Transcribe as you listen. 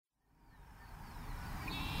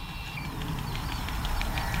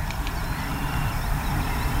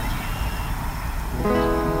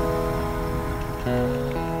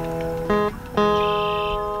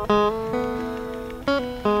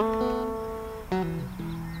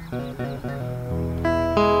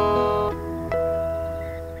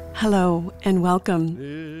and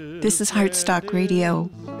welcome. This is Heartstock Radio.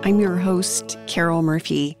 I'm your host, Carol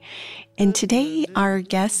Murphy, and today our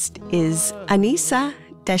guest is Anisa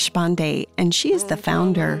Deshpande, and she is the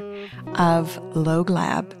founder of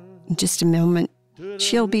LogLab. In just a moment,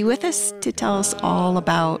 she'll be with us to tell us all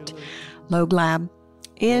about LogLab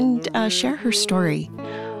and share her story.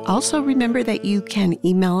 Also, remember that you can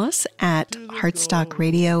email us at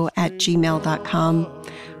heartstockradio@gmail.com.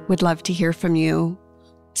 Would love to hear from you,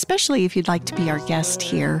 especially if you'd like to be our guest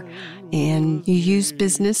here and you use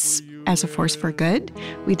business as a force for good.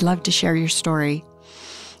 We'd love to share your story.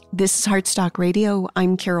 This is Heartstock Radio.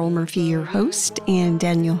 I'm Carol Murphy, your host, and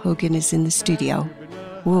Daniel Hogan is in the studio.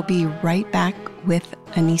 We'll be right back with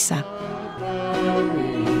Anisa.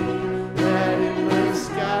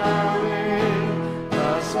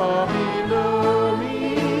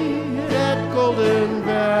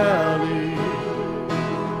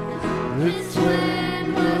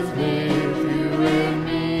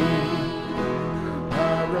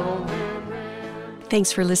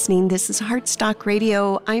 Thanks for listening. This is Heartstock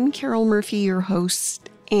Radio. I'm Carol Murphy, your host,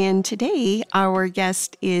 and today our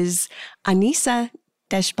guest is Anisa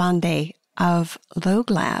Deshpande of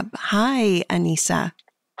LogLab. Hi, Anisa.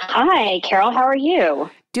 Hi, Carol. How are you?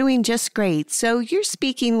 Doing just great. So you're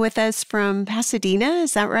speaking with us from Pasadena,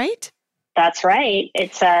 is that right? That's right.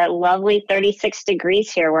 It's a lovely 36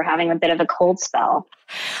 degrees here. We're having a bit of a cold spell.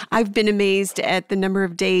 I've been amazed at the number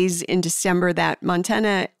of days in December that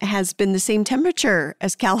Montana has been the same temperature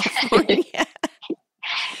as California.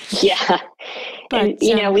 Yeah. But,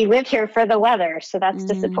 and, we live here for the weather, so that's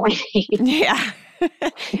disappointing. Yeah.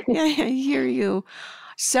 Yeah, I hear you.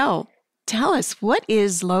 So tell us, what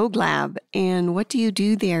is LogLab and what do you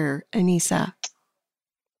do there, Anisa?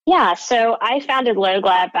 Yeah, so I founded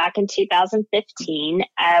LogLab back in 2015.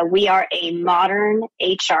 We are a modern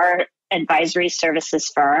HR advisory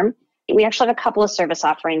services firm. We actually have a couple of service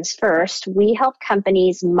offerings. First, we help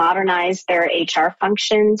companies modernize their HR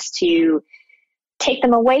functions to take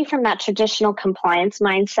them away from that traditional compliance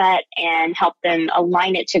mindset and help them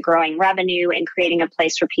align it to growing revenue and creating a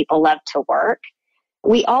place where people love to work.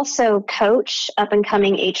 We also coach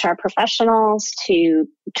up-and-coming HR professionals to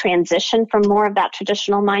transition from more of that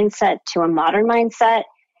traditional mindset to a modern mindset.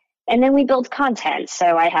 And then we build content.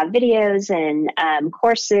 So I have videos and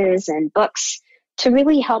courses and books to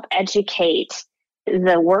really help educate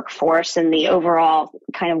the workforce and the overall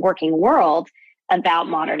kind of working world about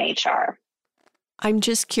modern HR. I'm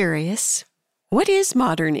just curious, what is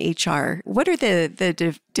modern HR? What are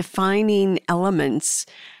the defining elements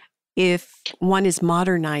if one is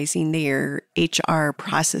modernizing their HR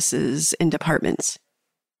processes and departments?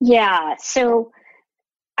 Yeah, so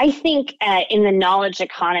I think in the knowledge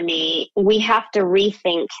economy, we have to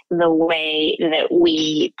rethink the way that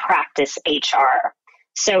we practice HR.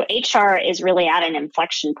 So HR is really at an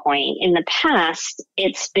inflection point. In the past,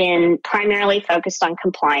 it's been primarily focused on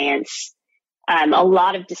compliance. A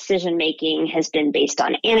lot of decision-making has been based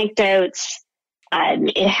on anecdotes.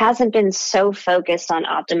 It hasn't been so focused on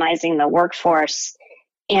optimizing the workforce.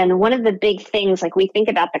 And one of the big things, like we think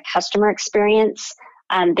about the customer experience,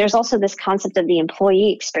 there's also this concept of the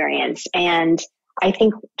employee experience. And I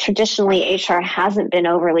think traditionally HR hasn't been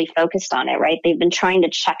overly focused on it, right? They've been trying to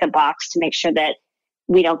check a box to make sure that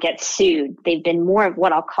we don't get sued. They've been more of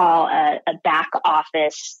what I'll call a back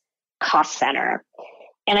office cost center.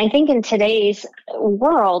 And I think in today's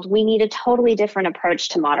world, we need a totally different approach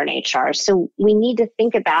to modern HR. So we need to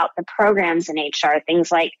think about the programs in HR,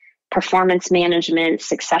 things like performance management,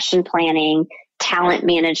 succession planning, talent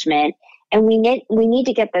management, and we need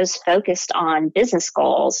to get those focused on business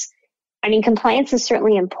goals. I mean, compliance is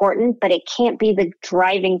certainly important, but it can't be the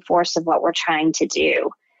driving force of what we're trying to do.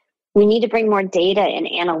 We need to bring more data and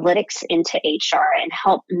analytics into HR and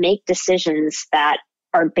help make decisions that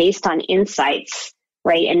are based on insights,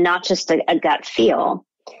 right? And not just a gut feel.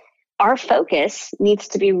 Our focus needs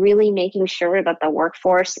to be really making sure that the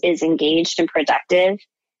workforce is engaged and productive.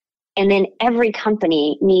 And then every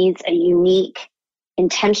company needs a unique,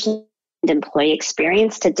 intentional employee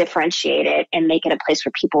experience to differentiate it and make it a place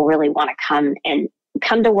where people really want to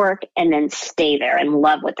come to work and then stay there and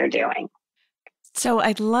love what they're doing. So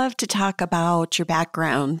I'd love to talk about your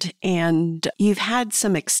background, and you've had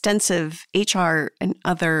some extensive HR and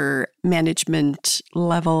other management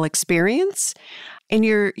level experience, and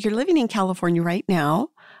you're living in California right now.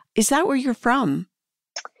 Is that where you're from?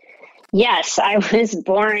 Yes, I was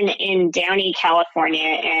born in Downey, California,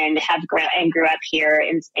 and grew up here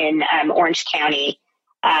in Orange County.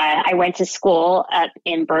 I went to school up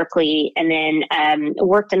in Berkeley and then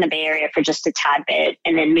worked in the Bay Area for just a tad bit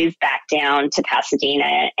and then moved back down to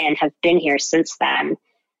Pasadena and have been here since then.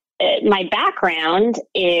 my background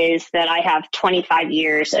is that I have 25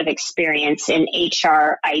 years of experience in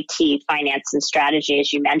HR, IT, finance, and strategy,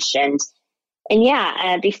 as you mentioned.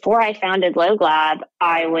 And before I founded LogLab,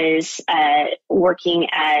 I was working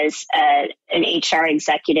as an HR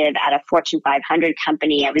executive at a Fortune 500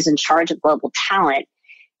 company. I was in charge of global talent.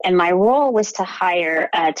 And my role was to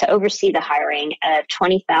oversee the hiring of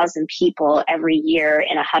 20,000 people every year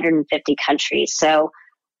in 150 countries. So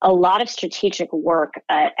a lot of strategic work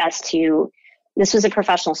this was a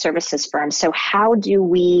professional services firm. So how do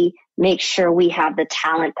we make sure we have the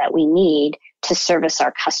talent that we need to service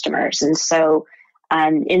our customers? And so,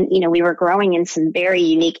 we were growing in some very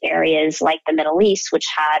unique areas like the Middle East, which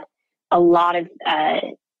had a lot of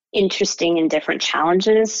interesting and different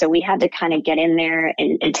challenges. So we had to kind of get in there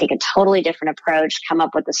and take a totally different approach, come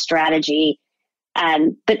up with a strategy,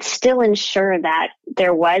 but still ensure that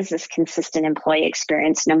there was this consistent employee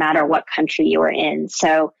experience no matter what country you were in.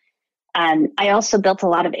 So I also built a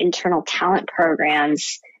lot of internal talent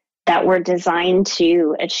programs that were designed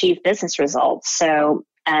to achieve business results. So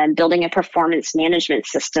building a performance management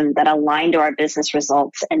system that aligned to our business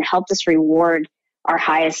results and helped us reward our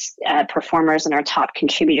highest performers and our top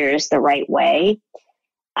contributors the right way.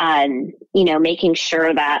 Making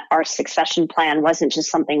sure that our succession plan wasn't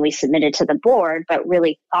just something we submitted to the board, but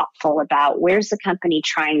really thoughtful about where's the company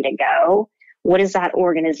trying to go? What does that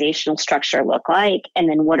organizational structure look like? And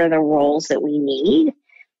then what are the roles that we need?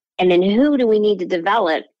 And then who do we need to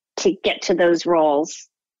develop to get to those roles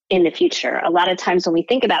in the future? A lot of times when we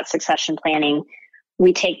think about succession planning,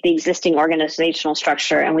 we take the existing organizational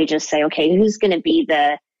structure and we just say, okay, who's going to be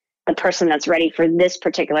the person that's ready for this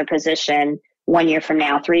particular position 1 year from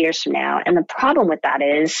now, 3 years from now? And the problem with that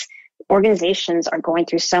is organizations are going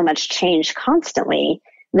through so much change constantly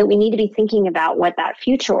that we need to be thinking about what that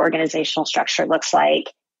future organizational structure looks like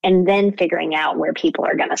and then figuring out where people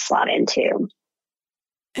are going to slot into.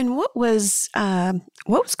 And what was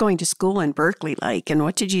going to school in Berkeley like, and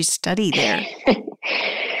what did you study there?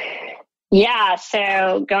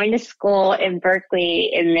 So going to school in Berkeley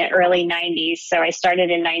in the early 90s, so I started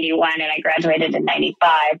in 91 and I graduated in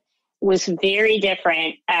 95, was very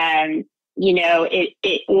different. It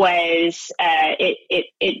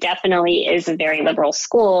definitely is a very liberal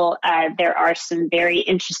school. There are some very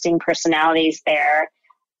interesting personalities there.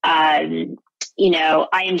 I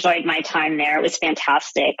enjoyed my time there. It was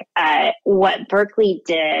fantastic. What Berkeley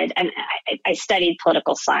did, and I studied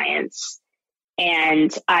political science,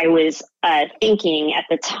 and I was thinking at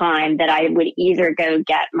the time that I would either go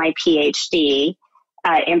get my PhD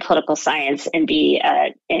in political science and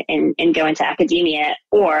and go into academia,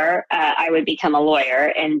 or I would become a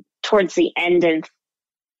lawyer. And towards the end of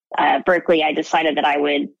Berkeley, I decided that I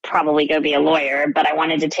would probably go be a lawyer, but I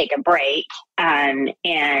wanted to take a break and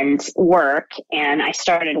work. And I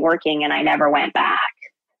started working and I never went back.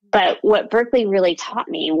 But what Berkeley really taught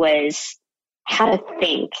me was how to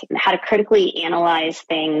think, how to critically analyze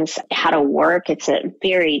things, how to work. It's a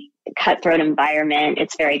very cutthroat environment.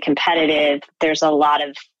 It's very competitive. There's a lot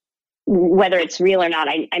of, whether it's real or not,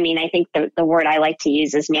 I think the word I like to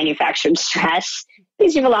use is manufactured stress.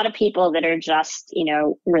 Because you have a lot of people that are just,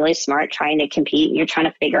 really smart trying to compete, and you're trying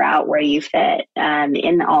to figure out where you fit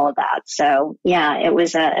in all of that. So, it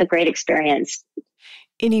was a great experience.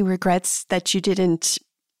 Any regrets that you didn't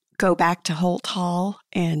go back to Holt Hall?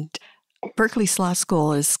 And Berkeley's law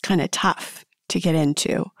school is kind of tough to get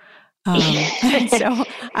into. So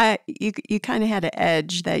you kind of had an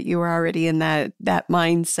edge that you were already in that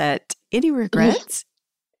mindset. Any regrets?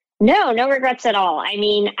 No regrets at all. I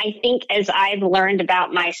think as I've learned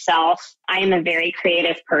about myself, I am a very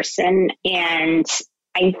creative person. And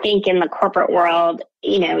I think in the corporate world,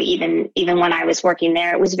 even when I was working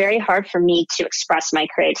there, it was very hard for me to express my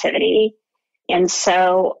creativity. And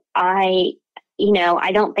so I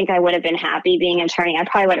don't think I would have been happy being an attorney. I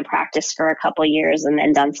probably would have practiced for a couple of years and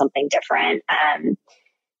then done something different.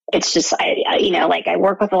 It's just, I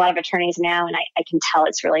work with a lot of attorneys now, and I can tell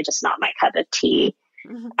it's really just not my cup of tea.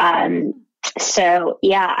 I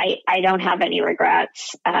don't have any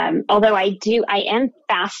regrets. Although I am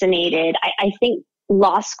fascinated. I think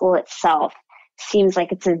law school itself seems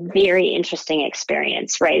like it's a very interesting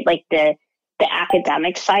experience, right? Like the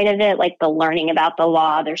academic side of it, like the learning about the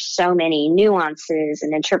law, there's so many nuances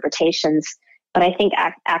and interpretations, but I think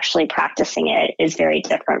actually practicing it is very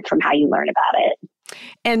different from how you learn about it.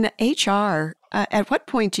 And HR, at what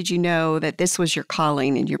point did you know that this was your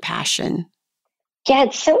calling and your passion? Yeah,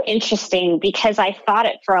 it's so interesting because I thought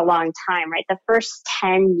it for a long time, right? The first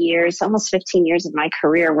 10 years, almost 15 years of my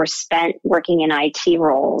career were spent working in IT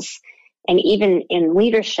roles and even in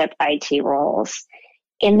leadership IT roles.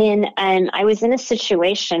 And then I was in a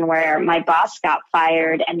situation where my boss got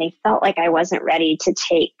fired and they felt like I wasn't ready to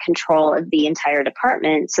take control of the entire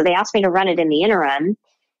department. So they asked me to run it in the interim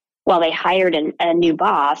while they hired a new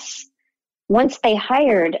boss. Once they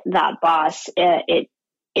hired that boss, it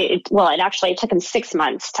actually took him 6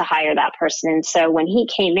 months to hire that person. And so when he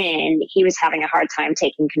came in, he was having a hard time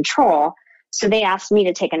taking control. So they asked me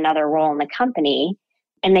to take another role in the company,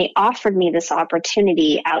 and they offered me this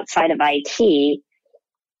opportunity outside of IT.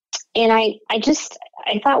 And I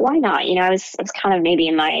thought, why not? I was kind of maybe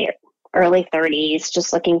in my early 30s,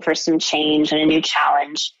 just looking for some change and a new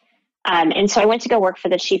challenge. And so I went to go work for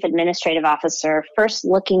the chief administrative officer, first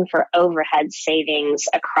looking for overhead savings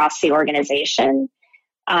across the organization.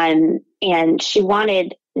 And she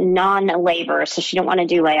wanted non-labor, so she didn't want to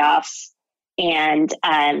do layoffs. And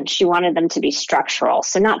she wanted them to be structural.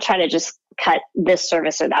 So not try to just cut this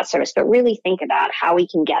service or that service, but really think about how we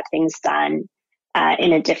can get things done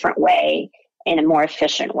in a different way, in a more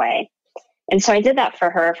efficient way. And so I did that for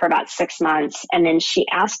her for about 6 months. And then she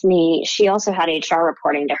asked me, she also had HR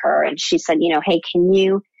reporting to her. And she said, hey, can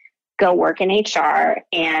you go work in HR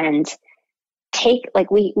and take,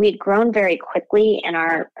 we had grown very quickly, and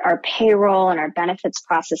our payroll and our benefits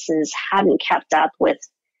processes hadn't kept up with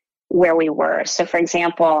where we were. So for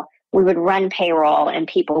example, we would run payroll and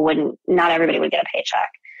not everybody would get a paycheck.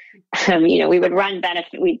 We would run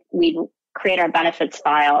we'd create our benefits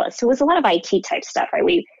file. So it was a lot of IT type stuff, right?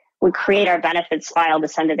 We would create our benefits file to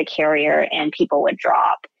send to the carrier, and people would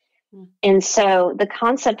drop. And so the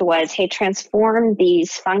concept was, hey, transform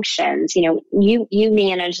these functions. You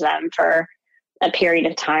manage them for a period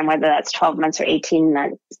of time, whether that's 12 months or 18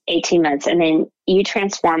 months, and then you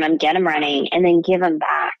transform them, get them running, and then give them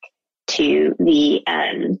back to the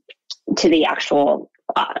actual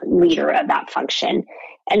leader of that function.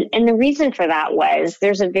 And the reason for that was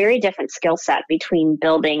there's a very different skill set between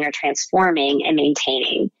building or transforming and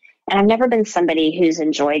maintaining. And I've never been somebody who's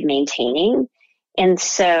enjoyed maintaining. And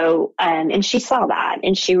so, and she saw that,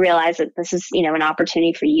 and she realized that this is, an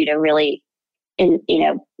opportunity for you to really,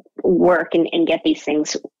 work and get these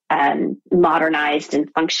things modernized and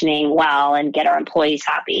functioning well and get our employees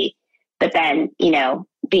happy, but then,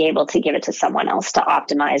 be able to give it to someone else to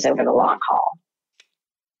optimize over the long haul.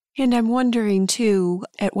 And I'm wondering too,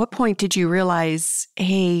 at what point did you realize,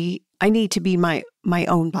 hey, I need to be my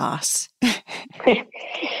own boss?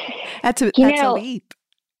 That's a leap.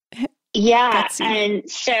 Yeah. And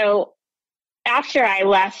so after I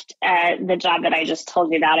left the job that I just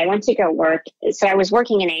told you about, I went to go work. So I was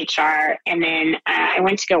working in HR, and then I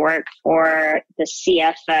went to go work for the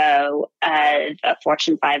CFO of a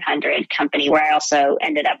Fortune 500 company, where I also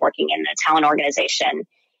ended up working in the talent organization.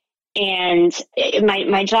 And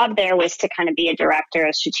my job there was to kind of be a director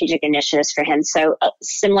of strategic initiatives for him. So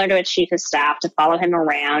similar to a chief of staff, to follow him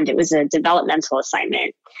around. It was a developmental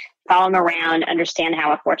assignment. Follow him around, understand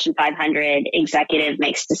how a Fortune 500 executive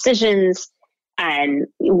makes decisions, and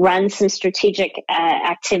run some strategic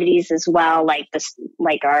activities as well,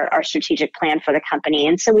 like our strategic plan for the company.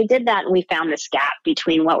 And so we did that, and we found this gap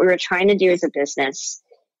between what we were trying to do as a business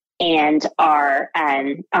and our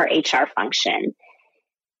HR function.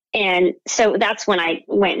 And so that's when I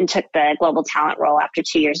went and took the global talent role after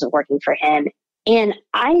 2 years of working for him. And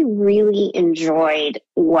I really enjoyed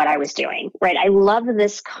what I was doing, right? I love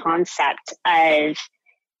this concept of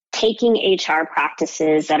taking HR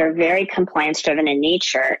practices that are very compliance driven in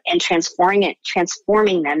nature and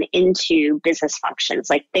transforming them into business functions,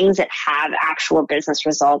 like things that have actual business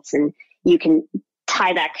results, and you can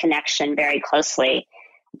tie that connection very closely.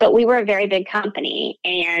 But we were a very big company,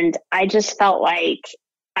 and I just felt like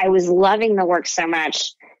I was loving the work so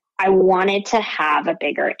much. I wanted to have a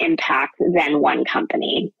bigger impact than one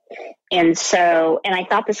company. And I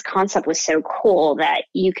thought this concept was so cool that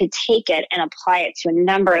you could take it and apply it to a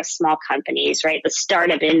number of small companies, right? The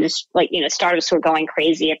startup industry, startups were going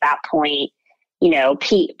crazy at that point.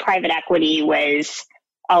 Private equity was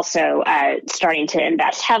also starting to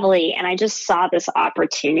invest heavily. And I just saw this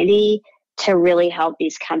opportunity to really help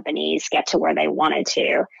these companies get to where they wanted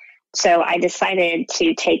to. So I decided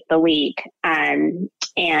to take the leap and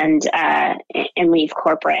leave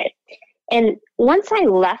corporate. And once I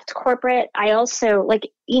left corporate, I also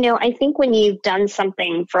I think when you've done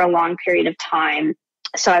something for a long period of time,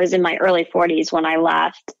 so I was in my early 40s when I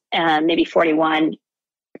left, maybe 41,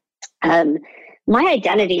 my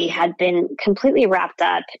identity had been completely wrapped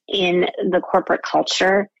up in the corporate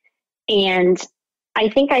culture. And I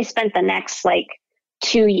think I spent the next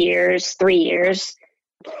 2 years, 3 years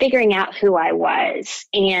figuring out who I was.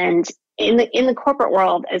 And in the corporate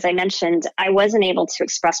world, as I mentioned, I wasn't able to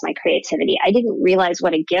express my creativity. I didn't realize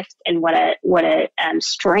what a gift and what a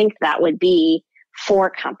strength that would be for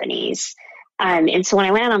companies. And so when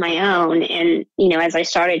I went out on my own, and as I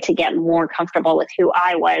started to get more comfortable with who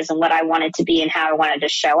I was and what I wanted to be and how I wanted to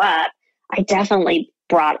show up, I definitely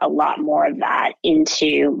brought a lot more of that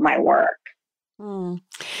into my work. We're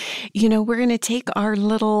going to take our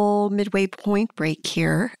little midway point break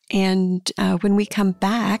here. And when we come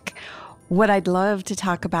back, what I'd love to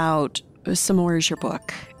talk about some more is your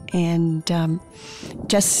book. And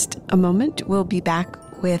just a moment, we'll be back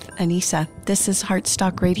with Anissa. This is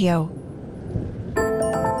Heartstock Radio.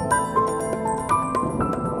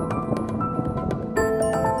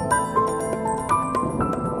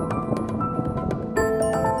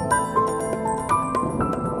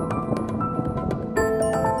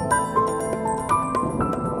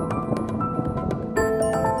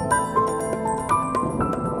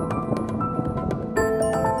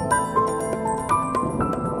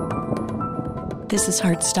 This is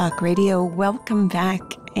Heartstock Radio. Welcome back,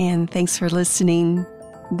 and thanks for listening.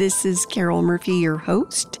 This is Carol Murphy, your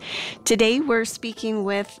host. Today, we're speaking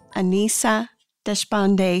with Anissa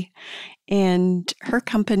Deshpande and her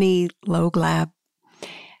company, Loglab.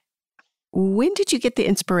 When did you get the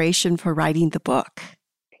inspiration for writing the book?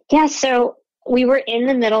 Yeah, so we were in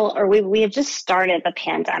the middle, or we had just started the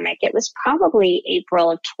pandemic. It was probably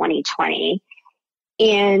April of 2020.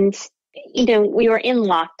 And we were in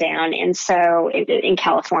lockdown, and so in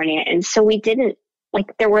California. And so we didn't,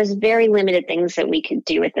 there was very limited things that we could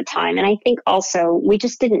do at the time. And I think also we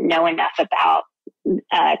just didn't know enough about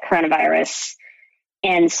coronavirus.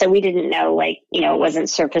 And so we didn't know, it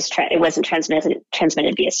wasn't it wasn't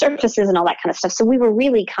transmitted via surfaces and all that kind of stuff. So we were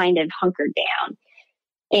really kind of hunkered down.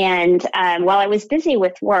 And while I was busy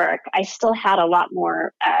with work, I still had a lot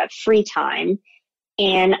more free time.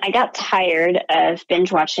 And I got tired of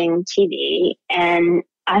binge watching TV. And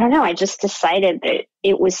I don't know, I just decided that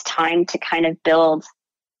it was time to kind of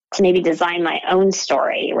to maybe design my own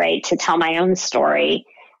story, right? To tell my own story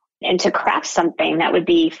and to craft something that would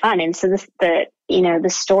be fun. And so the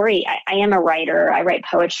story, I am a writer, I write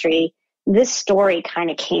poetry. This story kind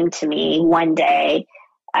of came to me one day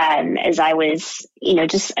as I was,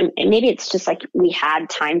 maybe it's just like we had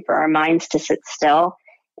time for our minds to sit still.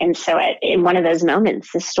 And so in one of those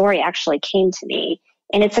moments, the story actually came to me.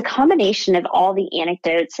 And it's a combination of all the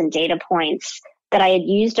anecdotes and data points that I had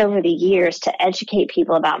used over the years to educate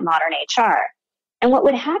people about modern HR. And what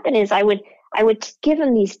would happen is I would give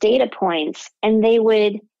them these data points, and they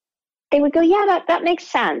would go, yeah, that makes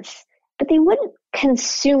sense. But they wouldn't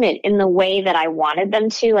consume it in the way that I wanted them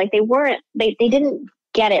to. They didn't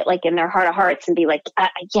get it in their heart of hearts and be like,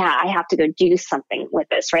 yeah, I have to go do something with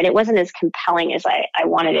this, right? It wasn't as compelling as I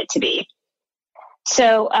wanted it to be.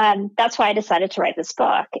 So that's why I decided to write this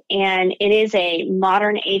book. And it is a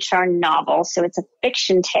modern HR novel. So it's a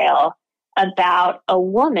fiction tale about a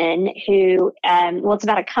woman who, it's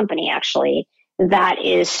about a company actually, that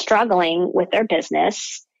is struggling with their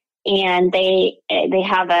business. And they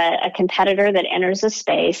have a competitor that enters the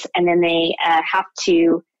space, and then they have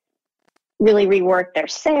to really rework their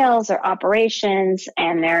sales, their operations,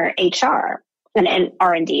 and their HR and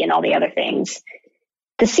R&D and all the other things.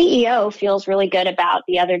 The CEO feels really good about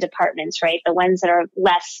the other departments, right? The ones that are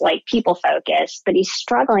less people focused, but he's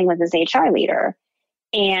struggling with his HR leader.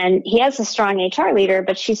 And he has a strong HR leader,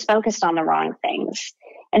 but she's focused on the wrong things.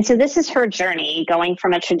 And so this is her journey, going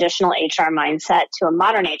from a traditional HR mindset to a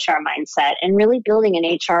modern HR mindset, and really building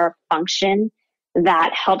an HR function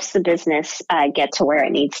that helps the business get to where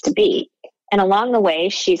it needs to be. And along the way,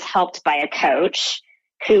 she's helped by a coach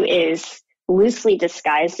who is loosely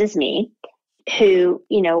disguised as me, who,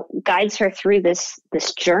 guides her through this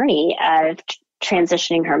journey of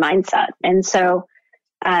transitioning her mindset. And so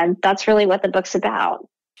that's really what the book's about.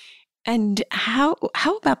 And how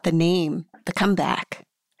about the name, The Comeback?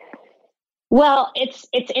 Well, it's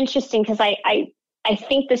interesting because I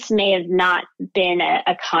think this may have not been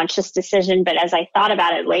a conscious decision, but as I thought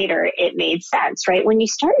about it later, it made sense, right? When you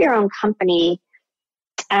start your own company,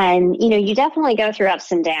 and, you definitely go through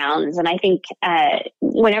ups and downs. And I think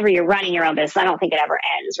whenever you're running your own business, I don't think it ever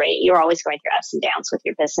ends, right? You're always going through ups and downs with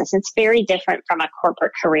your business. It's very different from a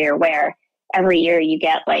corporate career where every year you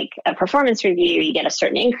get a performance review, you get a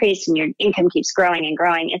certain increase, and your income keeps growing and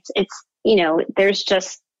growing. It's there's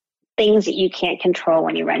just things that you can't control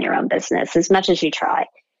when you run your own business as much as you try.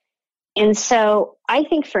 And so I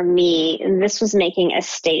think for me, this was making a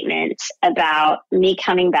statement about me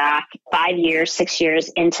coming back 5 years, 6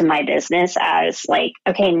 years into my business as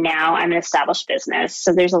okay, now I'm an established business.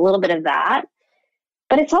 So there's a little bit of that,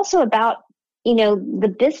 but it's also about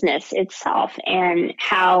the business itself and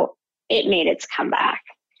how it made its comeback,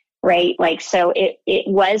 right? Like, so it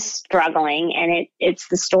was struggling, and it's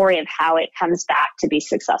the story of how it comes back to be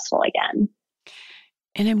successful again.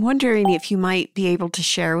 And I'm wondering if you might be able to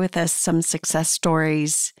share with us some success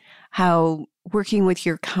stories, how working with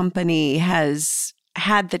your company has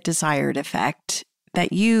had the desired effect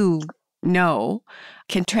that you know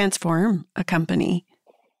can transform a company.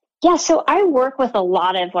 Yeah, so I work with a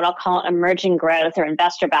lot of what I'll call emerging growth or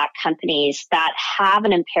investor-backed companies that have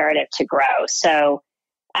an imperative to grow. So,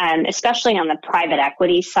 especially on the private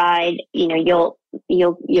equity side, you'll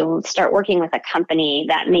start working with a company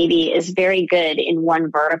that maybe is very good in one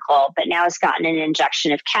vertical, but now has gotten an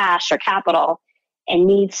injection of cash or capital and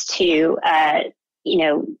needs to,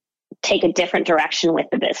 take a different direction with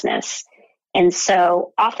the business. And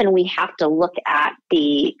so often we have to look at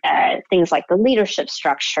the things like the leadership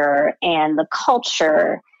structure and the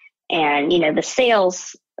culture and, the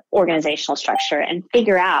sales organizational structure and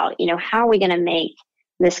figure out, how are we going to make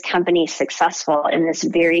this company successful in this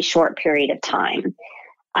very short period of time.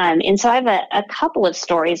 And so I have a couple of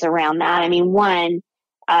stories around that. I mean, one,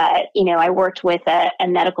 I worked with a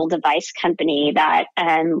medical device company that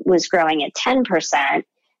was growing at 10%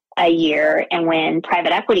 a year. And when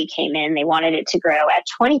private equity came in, they wanted it to grow at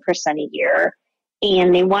 20% a year.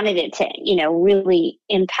 And they wanted it to, really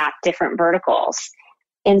impact different verticals.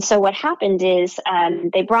 And so what happened is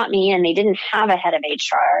they brought me in. They didn't have a head of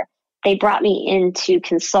HR. They brought me in to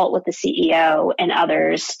consult with the CEO and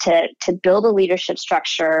others to build a leadership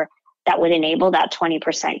structure that would enable that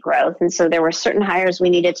 20% growth. And so there were certain hires we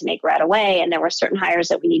needed to make right away. And there were certain hires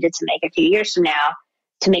that we needed to make a few years from now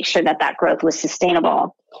to make sure that growth was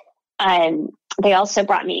sustainable. We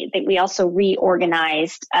also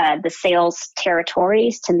reorganized the sales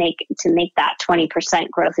territories to make that 20%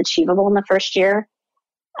 growth achievable in the first year,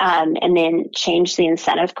 and then change the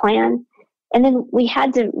incentive plan. And then we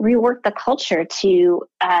had to rework the culture to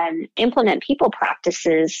implement people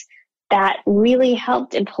practices that really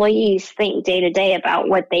helped employees think day to day about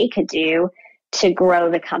what they could do to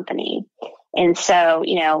grow the company. And so,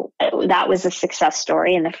 that was a success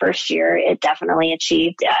story. In the first year, it definitely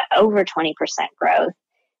achieved over 20% growth.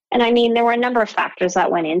 And I mean, there were a number of factors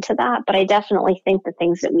that went into that, but I definitely think the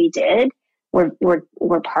things that we did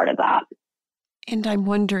were part of that. And I'm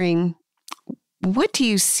wondering, what do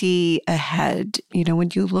you see ahead? When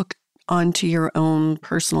you look onto your own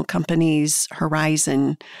personal company's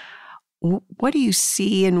horizon, what do you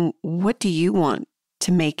see and what do you want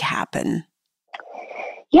to make happen?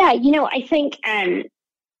 Yeah, I think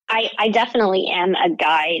I definitely am a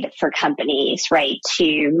guide for companies, right,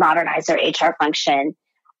 to modernize their HR function.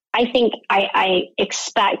 I think I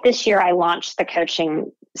expect this year I launched the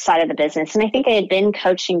coaching side of the business, and I think I had been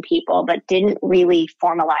coaching people, but didn't really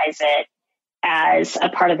formalize it as a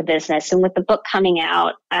part of the business. And with the book coming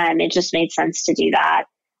out, it just made sense to do that.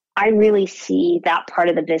 I really see that part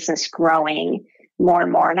of the business growing more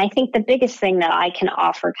and more. And I think the biggest thing that I can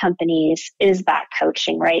offer companies is that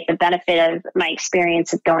coaching, right? The benefit of my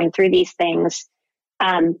experience of going through these things,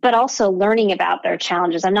 but also learning about their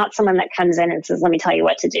challenges. I'm not someone that comes in and says, let me tell you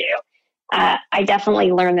what to do. I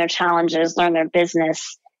definitely learn their challenges, learn their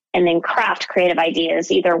business, and then craft creative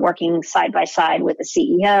ideas, either working side by side with the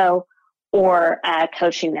CEO or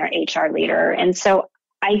coaching their HR leader. And so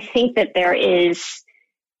I think that there is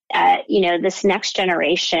this next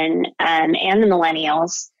generation and the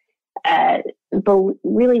millennials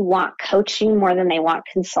really want coaching more than they want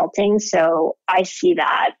consulting. So I see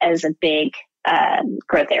that as a big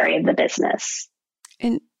growth area of the business.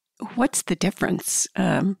 And what's the difference?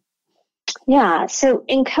 Yeah. So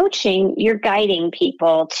in coaching, you're guiding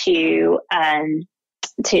people to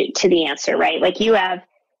the answer, right? Like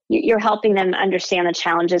you're helping them understand the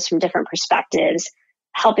challenges from different perspectives,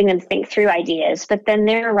 helping them think through ideas, but then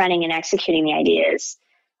they're running and executing the ideas.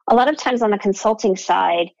 A lot of times on the consulting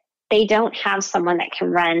side, they don't have someone that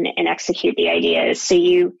can run and execute the ideas. So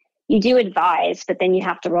you do advise, but then you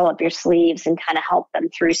have to roll up your sleeves and kind of help them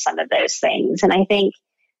through some of those things. And I think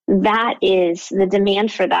that is the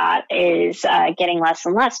demand for that is getting less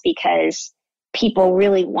and less because people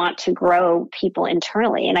really want to grow people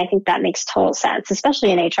internally. And I think that makes total sense,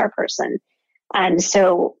 especially an HR person. And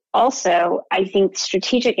so also, I think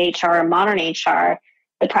strategic HR, modern HR,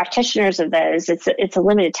 the practitioners of those, it's a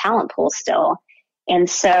limited talent pool still. And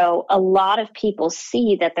so a lot of people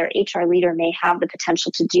see that their HR leader may have the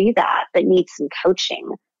potential to do that, but needs some coaching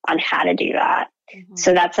on how to do that. Mm-hmm.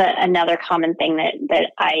 So that's another common thing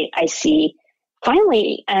that I see.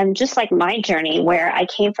 Finally, just like my journey where I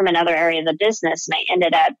came from another area of the business and I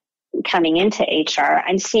ended up coming into HR,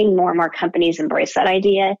 I'm seeing more and more companies embrace that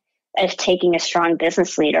idea of taking a strong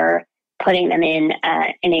business leader, putting them in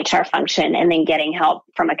an HR function, and then getting help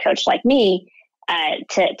from a coach like me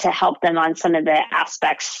to help them on some of the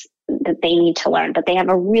aspects that they need to learn. But they have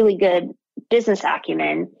a really good business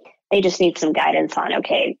acumen. They just need some guidance on,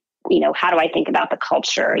 okay, how do I think about the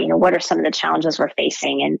culture? What are some of the challenges we're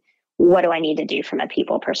facing, and what do I need to do from a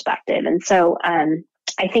people perspective? And so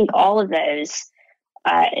I think all of those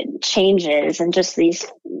changes and just these,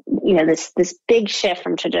 this big shift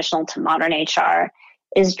from traditional to modern HR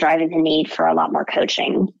is driving the need for a lot more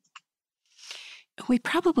coaching. We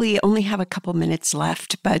probably only have a couple minutes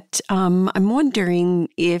left, but I'm wondering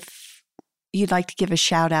if you'd like to give a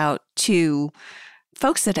shout out to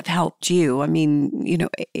folks that have helped you. I mean,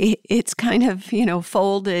 it's kind of,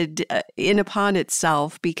 folded in upon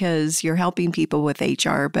itself because you're helping people with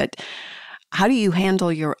HR, but how do you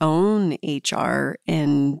handle your own HR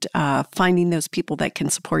and finding those people that can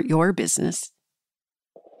support your business?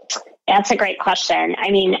 That's a great question.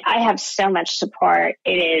 I mean, I have so much support.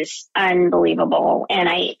 It is unbelievable. And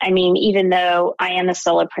I mean, even though I am a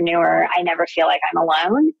solopreneur, I never feel like I'm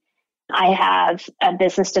alone. I have a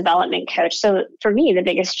business development coach. So for me, the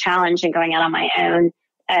biggest challenge in going out on my own,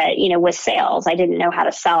 was sales. I didn't know how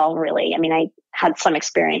to sell really. I mean, I had some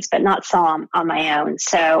experience, but not sell on my own.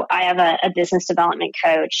 So I have a business development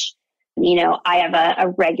coach. I have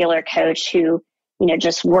a regular coach who,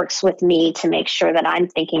 just works with me to make sure that I'm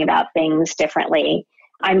thinking about things differently.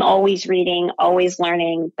 I'm always reading, always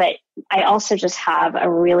learning, but I also just have a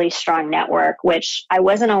really strong network, which I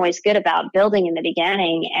wasn't always good about building in the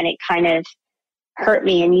beginning. And it kind of hurt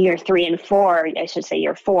me in year 3 and 4, I should say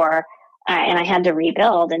year 4. And I had to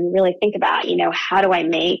rebuild and really think about, how do I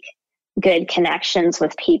make good connections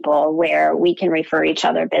with people where we can refer each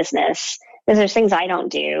other business? Because there's things I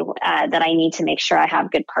don't do that I need to make sure I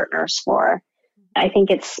have good partners for. I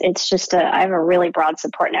think it's just I have a really broad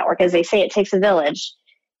support network. As they say, it takes a village.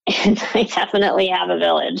 And I definitely have a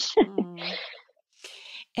village.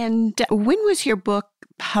 And when was your book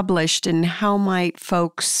published, and how might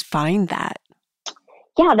folks find that?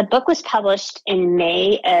 Yeah, the book was published in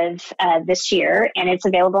May of this year, and it's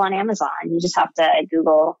available on Amazon. You just have to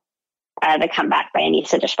Google The Comeback by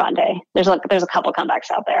Anisa Deshpande. There's a couple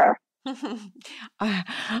comebacks out there.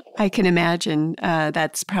 I can imagine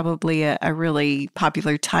that's probably a really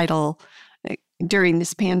popular title during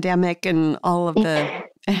this pandemic and all of the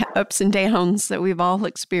ups and downs that we've all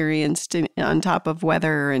experienced on top of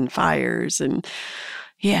weather and fires and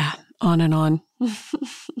on and on.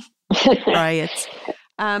 Riots.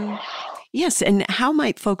 Yes. And how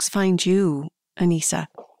might folks find you, Anisa?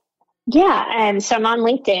 Yeah. So I'm on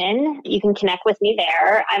LinkedIn. You can connect with me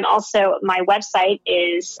there. I'm also, my website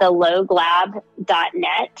is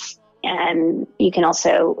theloglab.net. And you can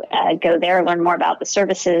also go there, learn more about the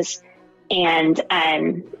services, and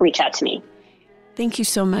reach out to me. Thank you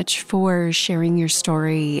so much for sharing your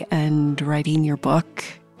story and writing your book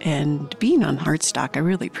and being on Heartstock. I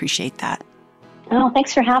really appreciate that. Oh,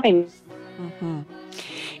 thanks for having me. Mm-hmm.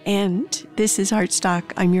 And this is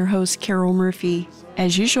Heartstock. I'm your host, Carol Murphy.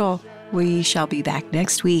 As usual, we shall be back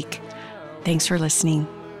next week. Thanks for listening.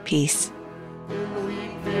 Peace. In the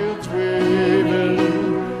wheat fields waving,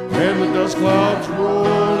 and the dust clouds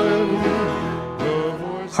rolling.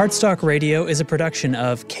 Heartstock Radio is a production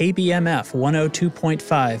of KBMF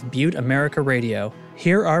 102.5 Butte America Radio.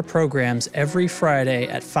 Hear our programs every Friday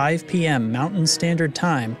at 5 p.m. Mountain Standard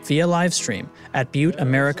Time via live stream at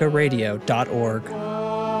butteamericaradio.org.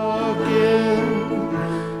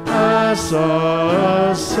 I saw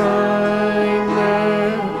a sign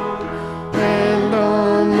there, and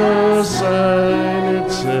on the sign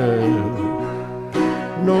it said,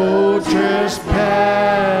 "No trespassing,"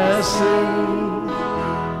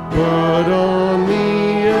 but on